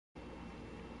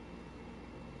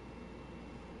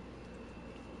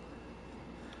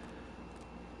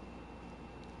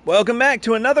Welcome back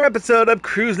to another episode of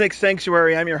Crusnik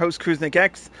Sanctuary. I'm your host, Crusnik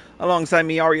X. Alongside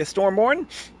me, Arya Stormborn.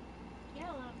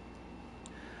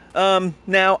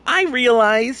 Now, I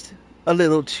realized, a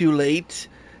little too late,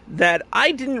 that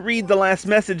I didn't read the last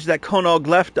message that Konog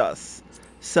left us.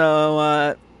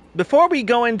 So, before we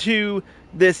go into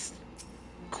this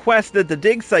quest that the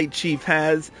dig site chief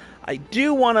has, I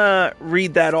do want to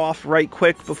read that off right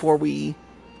quick before we...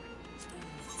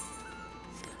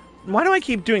 Why do I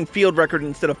keep doing field record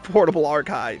instead of portable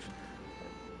archive?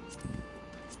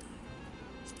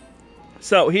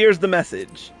 So, here's the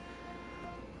message.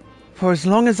 For as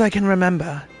long as I can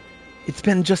remember, it's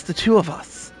been just the two of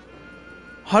us.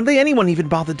 Hardly anyone even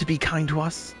bothered to be kind to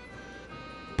us.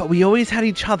 But we always had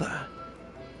each other.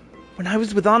 When I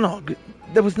was with Onog,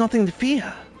 there was nothing to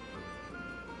fear.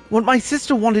 What my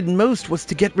sister wanted most was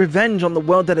to get revenge on the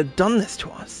world that had done this to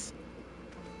us.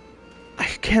 I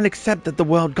can't accept that the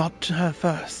world got to her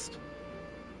first.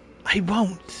 I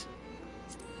won't.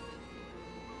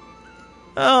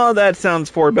 Oh, that sounds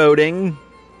foreboding.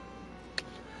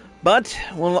 But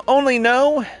we'll only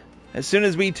know as soon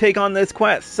as we take on this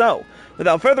quest. So,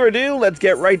 without further ado, let's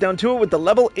get right down to it with the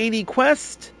level 80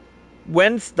 quest,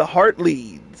 Whence the Heart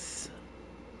Leads.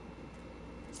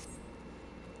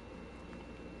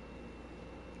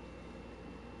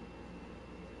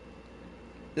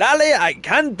 Lally, I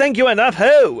can't thank you enough,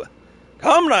 ho!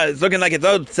 Komra is looking like its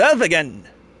old self again.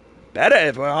 Better,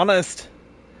 if we're honest.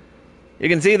 You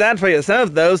can see that for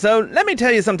yourself, though, so let me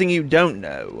tell you something you don't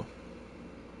know.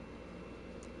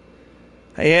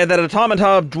 I hear that automata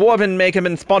of dwarven make have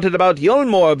been spotted about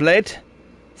Yulmore of late.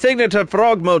 Signature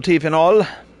frog motif and all.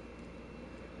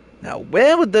 Now,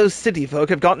 where would those city folk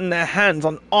have gotten their hands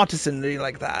on artisanry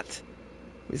like that?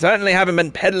 We certainly haven't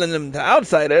been peddling them to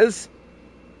outsiders.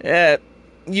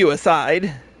 You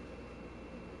aside.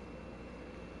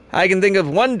 I can think of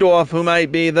one dwarf who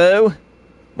might be, though.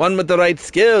 One with the right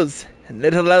skills, and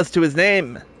little else to his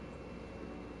name.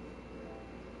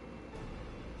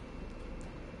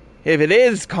 If it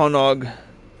is Konog,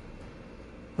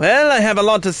 well, I have a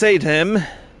lot to say to him.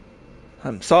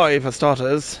 I'm sorry, for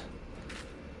starters.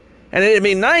 And it'd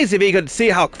be nice if he could see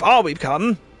how far we've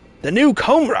come. The new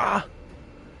Komra.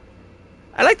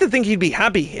 I like to think he'd be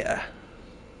happy here.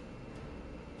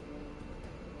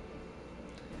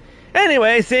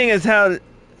 Anyway, seeing as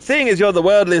you're the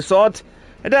worldly sort,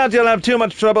 I doubt you'll have too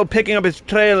much trouble picking up his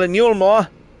trail in Yulmore.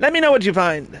 Let me know what you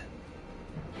find.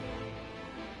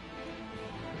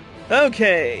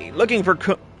 Okay, looking for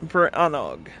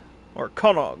Onog. Or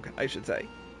Konog, I should say.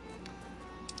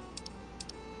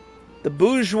 The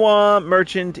bourgeois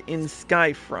merchant in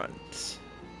Skyfront.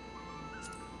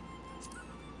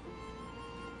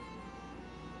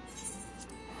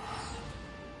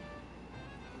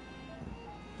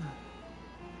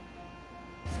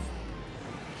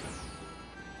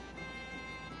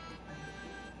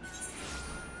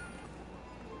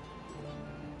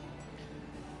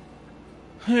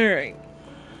 Alright.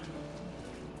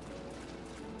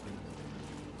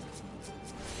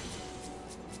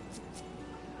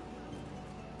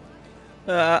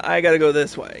 I gotta go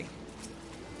this way.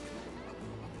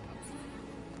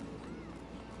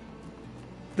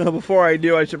 Though before I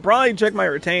do, I should probably check my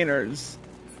retainers.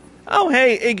 Oh,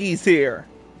 hey, Iggy's here.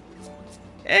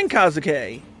 And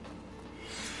Kazuke.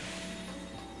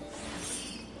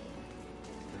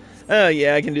 Oh,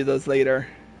 yeah, I can do those later.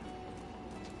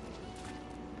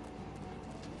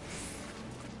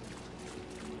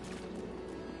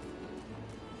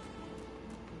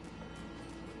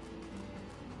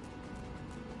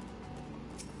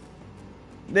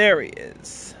 There he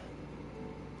is.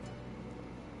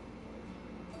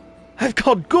 I've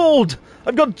got gold!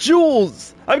 I've got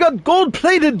jewels! I've got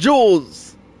gold-plated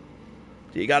jewels!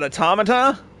 Do you got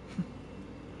automata?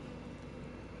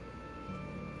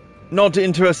 Not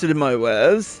interested in my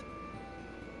wares?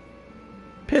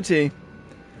 Pity.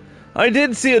 I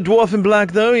did see a dwarf in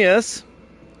black, though, yes.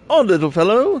 Odd little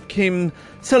fellow. Came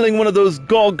selling one of those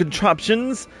gog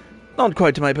contraptions. Not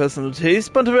quite to my personal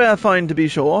taste, but a rare find to be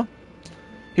sure.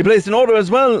 He placed an order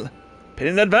as well. Paid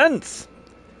in advance.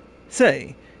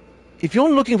 Say, if you're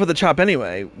looking for the chap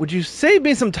anyway, would you save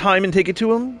me some time and take it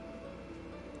to him?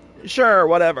 Sure,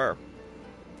 whatever.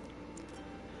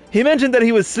 He mentioned that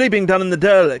he was sleeping down in the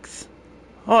derelicts.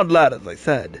 Odd lad, as I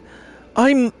said.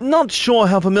 I'm not sure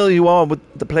how familiar you are with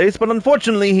the place, but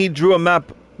unfortunately he drew a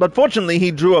map. But fortunately he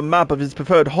drew a map of his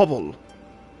preferred hovel.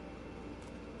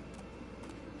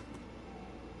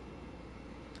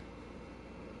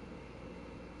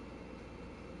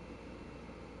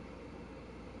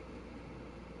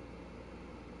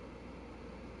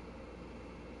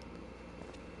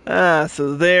 Ah,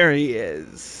 so there he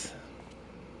is.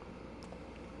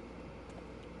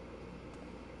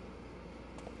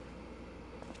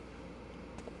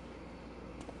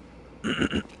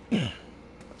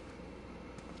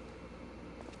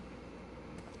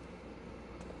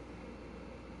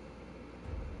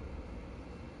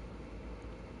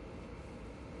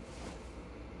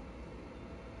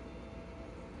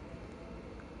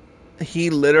 He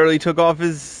literally took off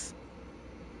his...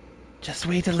 Just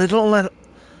wait a little longer,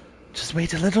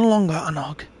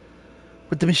 Anog.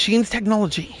 With the machine's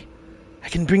technology, I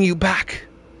can bring you back.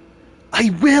 I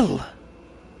will!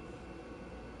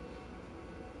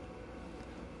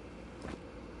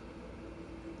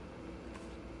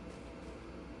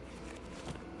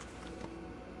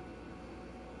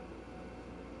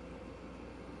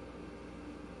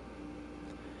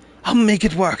 I'll make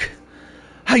it work.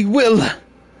 I will!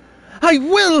 I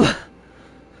will!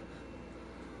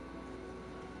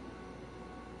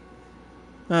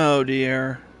 Oh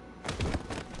dear.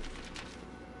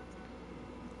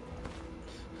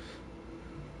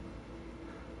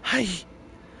 I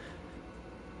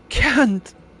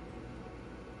can't.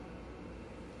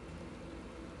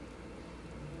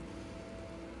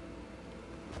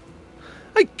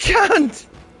 I can't!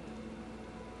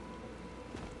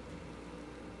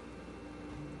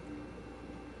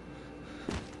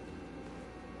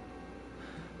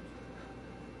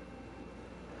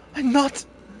 I'm not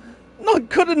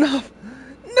good enough.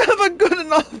 Never good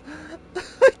enough.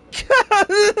 I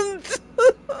can't.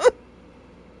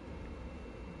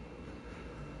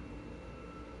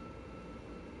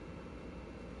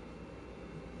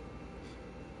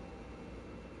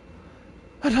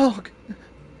 Anog,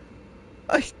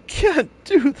 I can't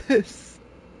do this.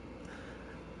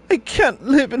 I can't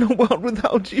live in a world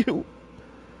without you.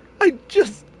 I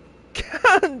just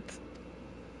can't.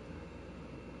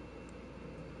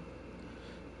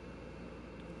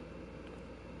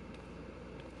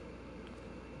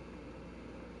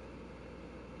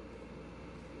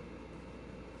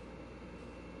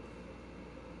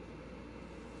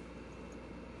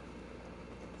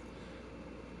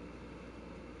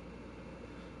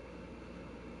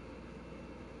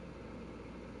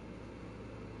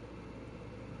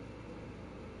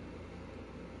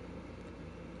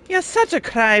 You're such a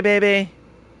crybaby.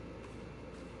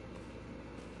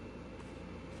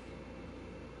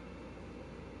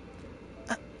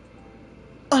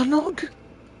 Anog?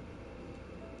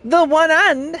 The one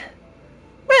and?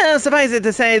 Well, suffice it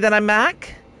to say that I'm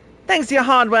back. Thanks to your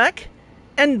hard work.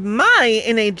 And my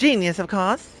innate genius, of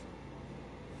course.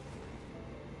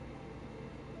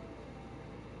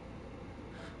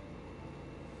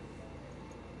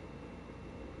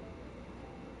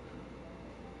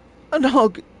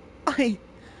 Anog,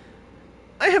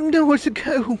 I have nowhere to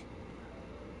go.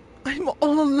 I'm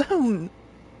all alone.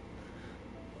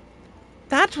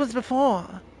 That was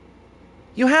before.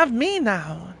 You have me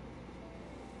now.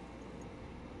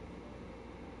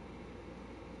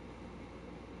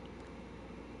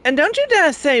 And don't you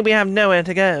dare say we have nowhere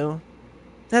to go.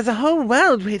 There's a whole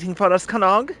world waiting for us,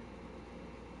 Konog.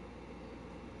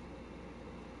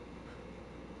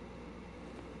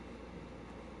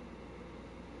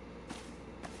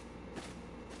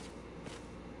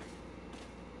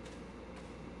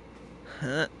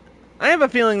 I have a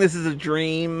feeling this is a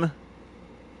dream.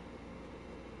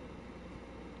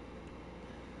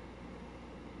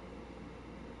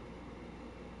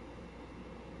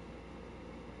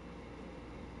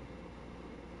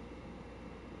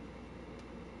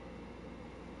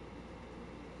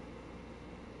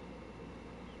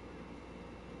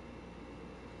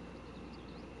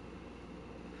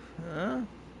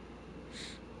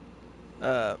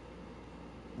 Huh?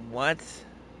 What?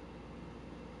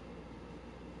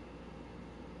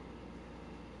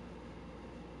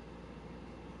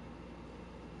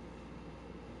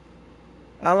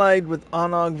 Allied with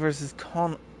Onog versus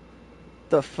Con...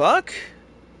 The fuck?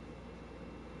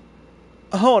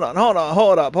 Hold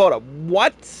up.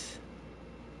 What?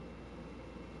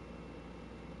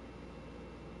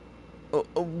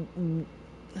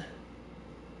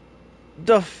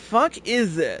 The fuck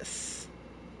is this?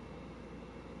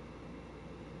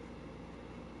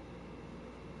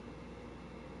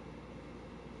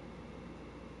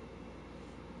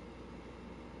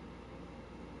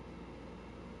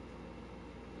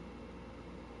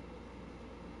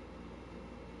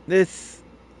 This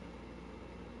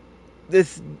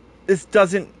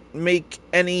doesn't make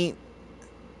any...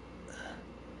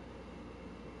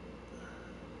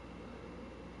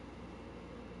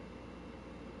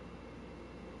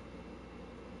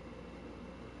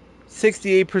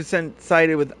 %68%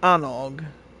 sided with Anog.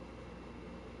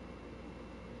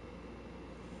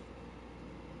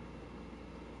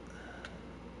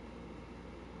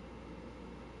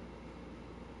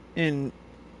 In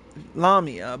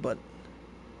Lamia, but...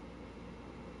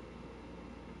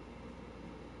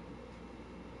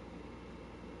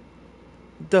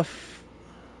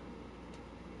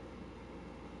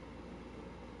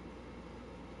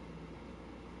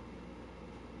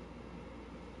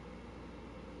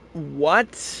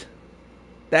 What?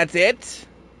 That's it?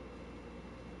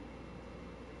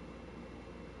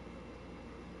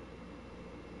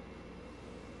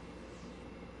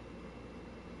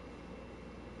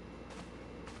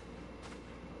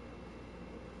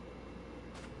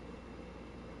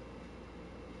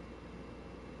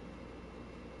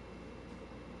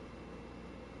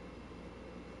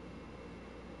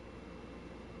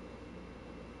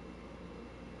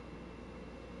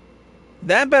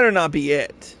 That better not be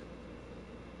it.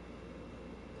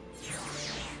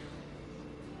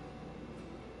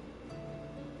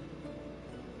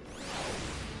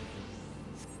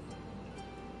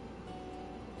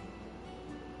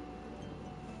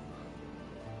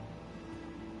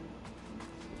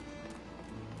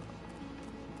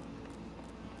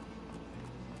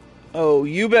 Oh,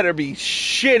 you better be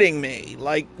shitting me.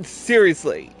 Like,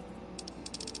 seriously.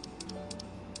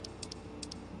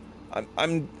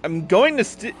 I'm going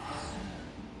to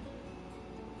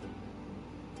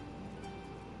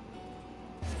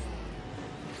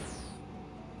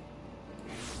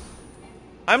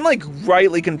I'm like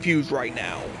rightly confused right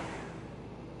now.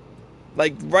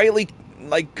 Like rightly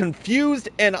confused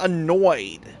and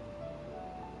annoyed.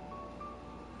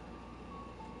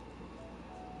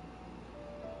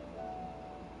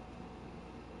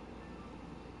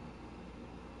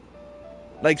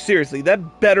 Like seriously,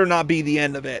 that better not be the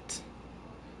end of it.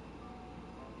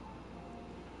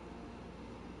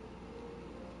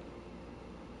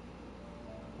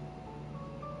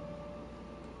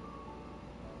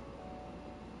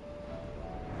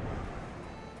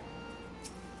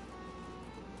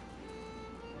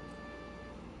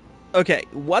 Okay,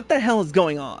 what the hell is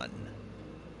going on?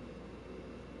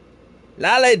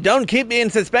 Lale, don't keep me in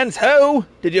suspense, ho!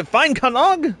 Did you find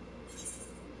Kanog?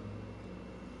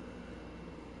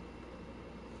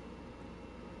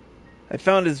 I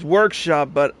found his workshop,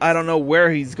 but I don't know where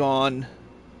he's gone.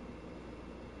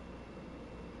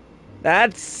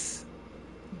 That's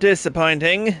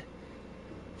disappointing.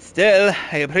 Still,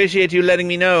 I appreciate you letting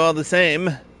me know all the same.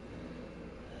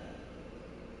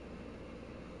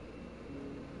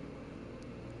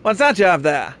 What's that you have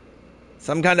there?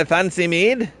 Some kind of fancy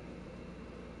mead?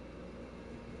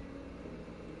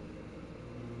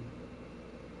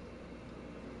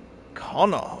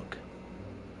 Konog?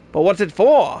 But what's it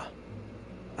for?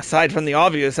 Aside from the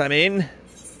obvious, I mean.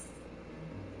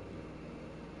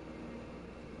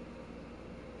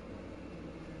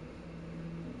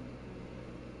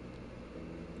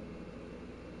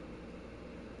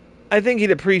 I think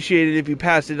he'd appreciate it if you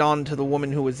passed it on to the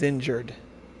woman who was injured.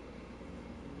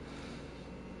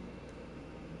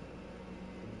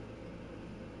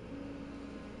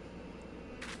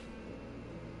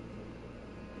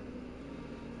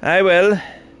 I will.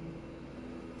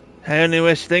 I only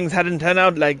wish things hadn't turned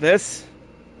out like this.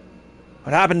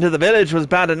 What happened to the village was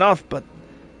bad enough, but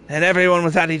then everyone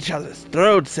was at each other's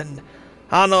throats, and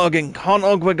Anog and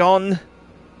Konog were gone.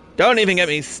 Don't even get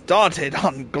me started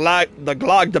on the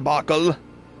Glag debacle.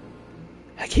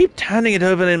 I keep turning it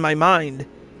over in my mind,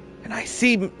 and I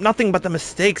see nothing but the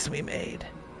mistakes we made.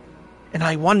 And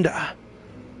I wonder,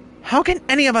 how can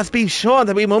any of us be sure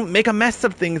that we won't make a mess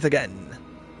of things again?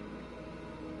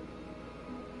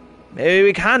 Maybe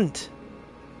we can't.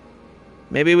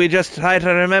 Maybe we just try to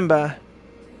remember,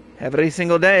 every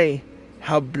single day,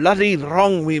 how bloody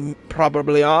wrong we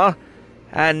probably are,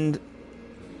 and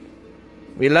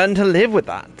we learn to live with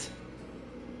that.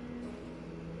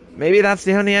 Maybe that's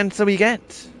the only answer we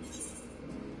get.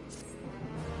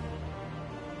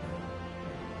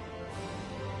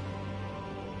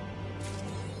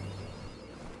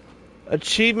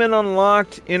 Achievement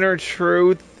unlocked, inner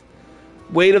truth,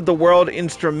 weight of the world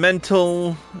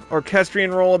instrumental,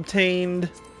 orchestrion role obtained.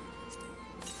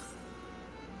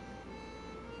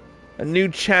 A new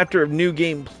chapter of New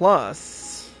Game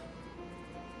Plus.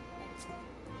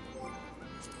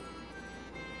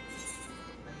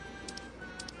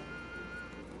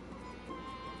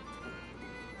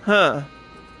 Huh.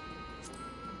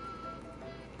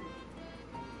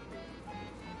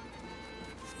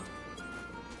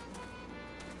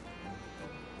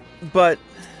 But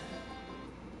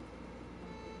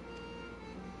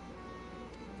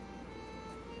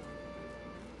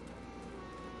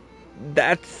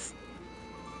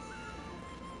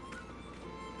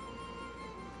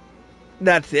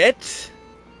that's it?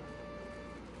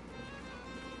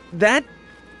 That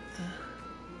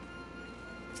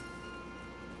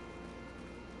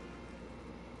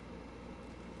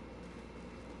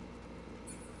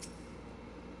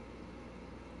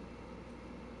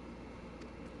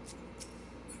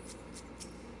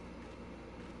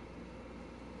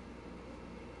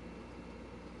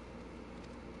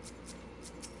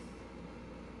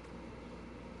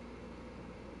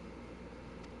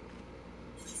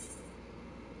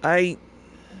I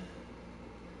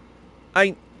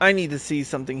I need to see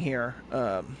something here.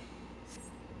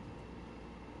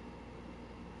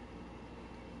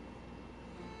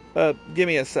 Give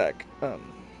me a sec.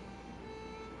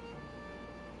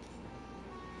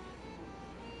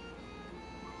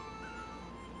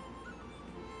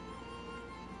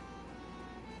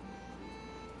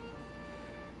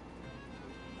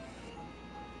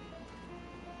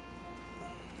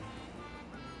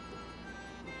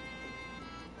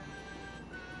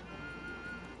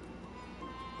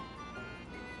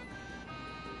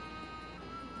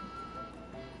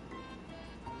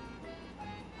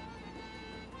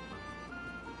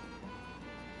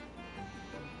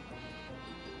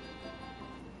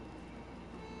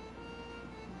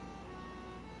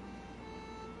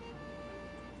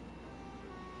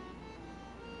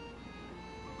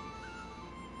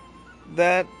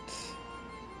 That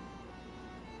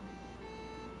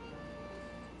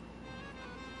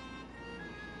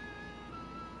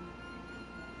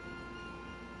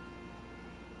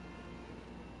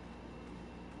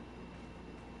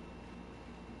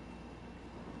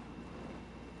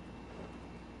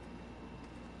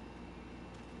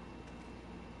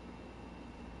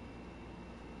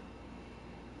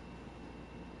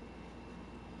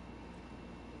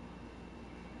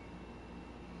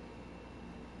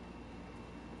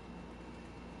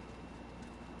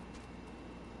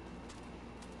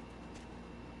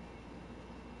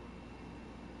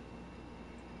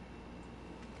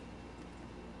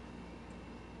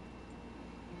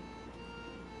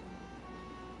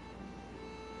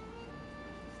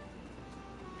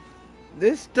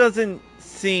this doesn't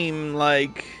seem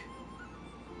like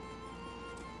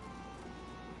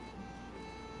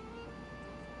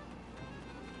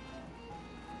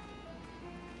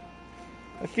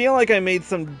I feel like I made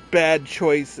some bad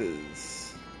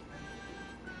choices.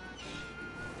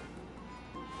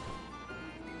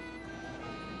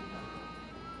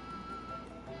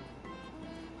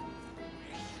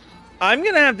 I'm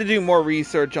gonna have to do more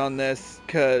research on this,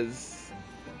 because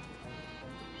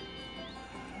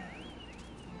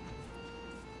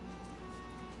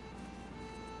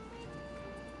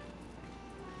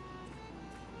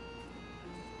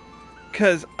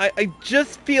I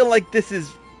just feel like this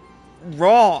is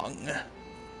wrong.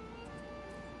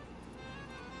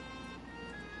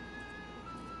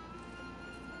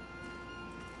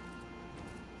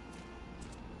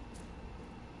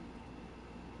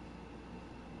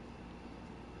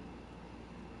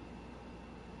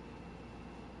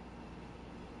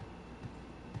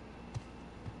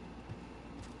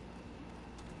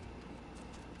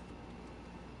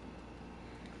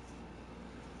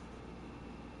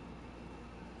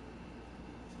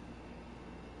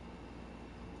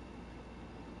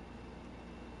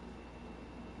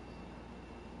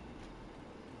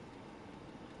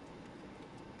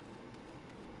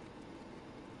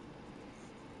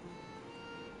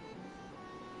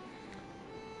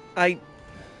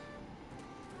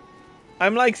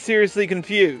 I'm like seriously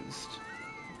confused.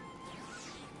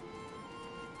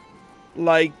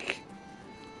 Like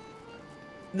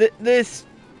this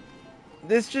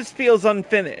just feels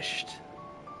unfinished.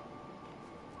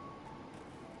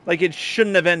 Like it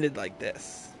shouldn't have ended like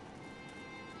this.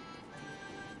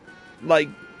 Like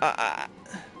I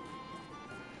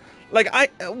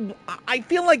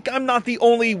feel like I'm not the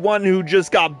only one who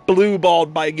just got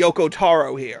blue-balled by Yoko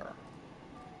Taro here.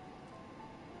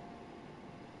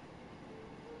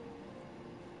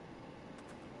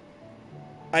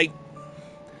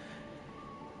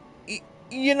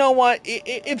 You know what?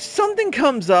 If something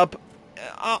comes up,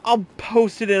 I'll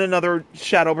post it in another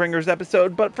Shadowbringers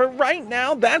episode. But for right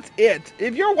now, that's it.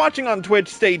 If you're watching on Twitch,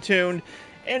 stay tuned.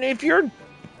 And if you're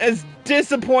as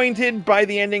disappointed by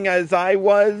the ending as I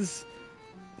was,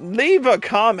 leave a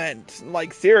comment.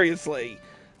 Like, seriously.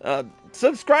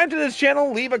 Subscribe to this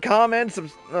channel, leave a comment,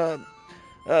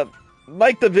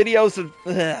 like the videos.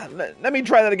 Let me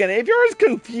try that again. If you're as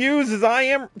confused as I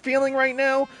am feeling right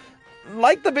now,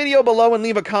 like the video below and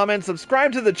leave a comment.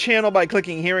 Subscribe to the channel by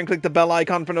clicking here and click the bell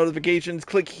icon for notifications.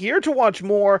 Click here to watch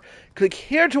more. Click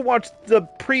here to watch the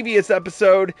previous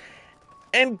episode.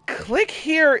 And click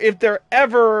here if there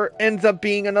ever ends up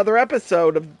being another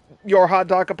episode of Your Hot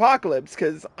Dog Apocalypse,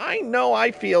 because I know I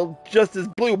feel just as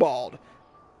blue-balled.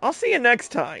 I'll see you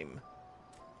next time.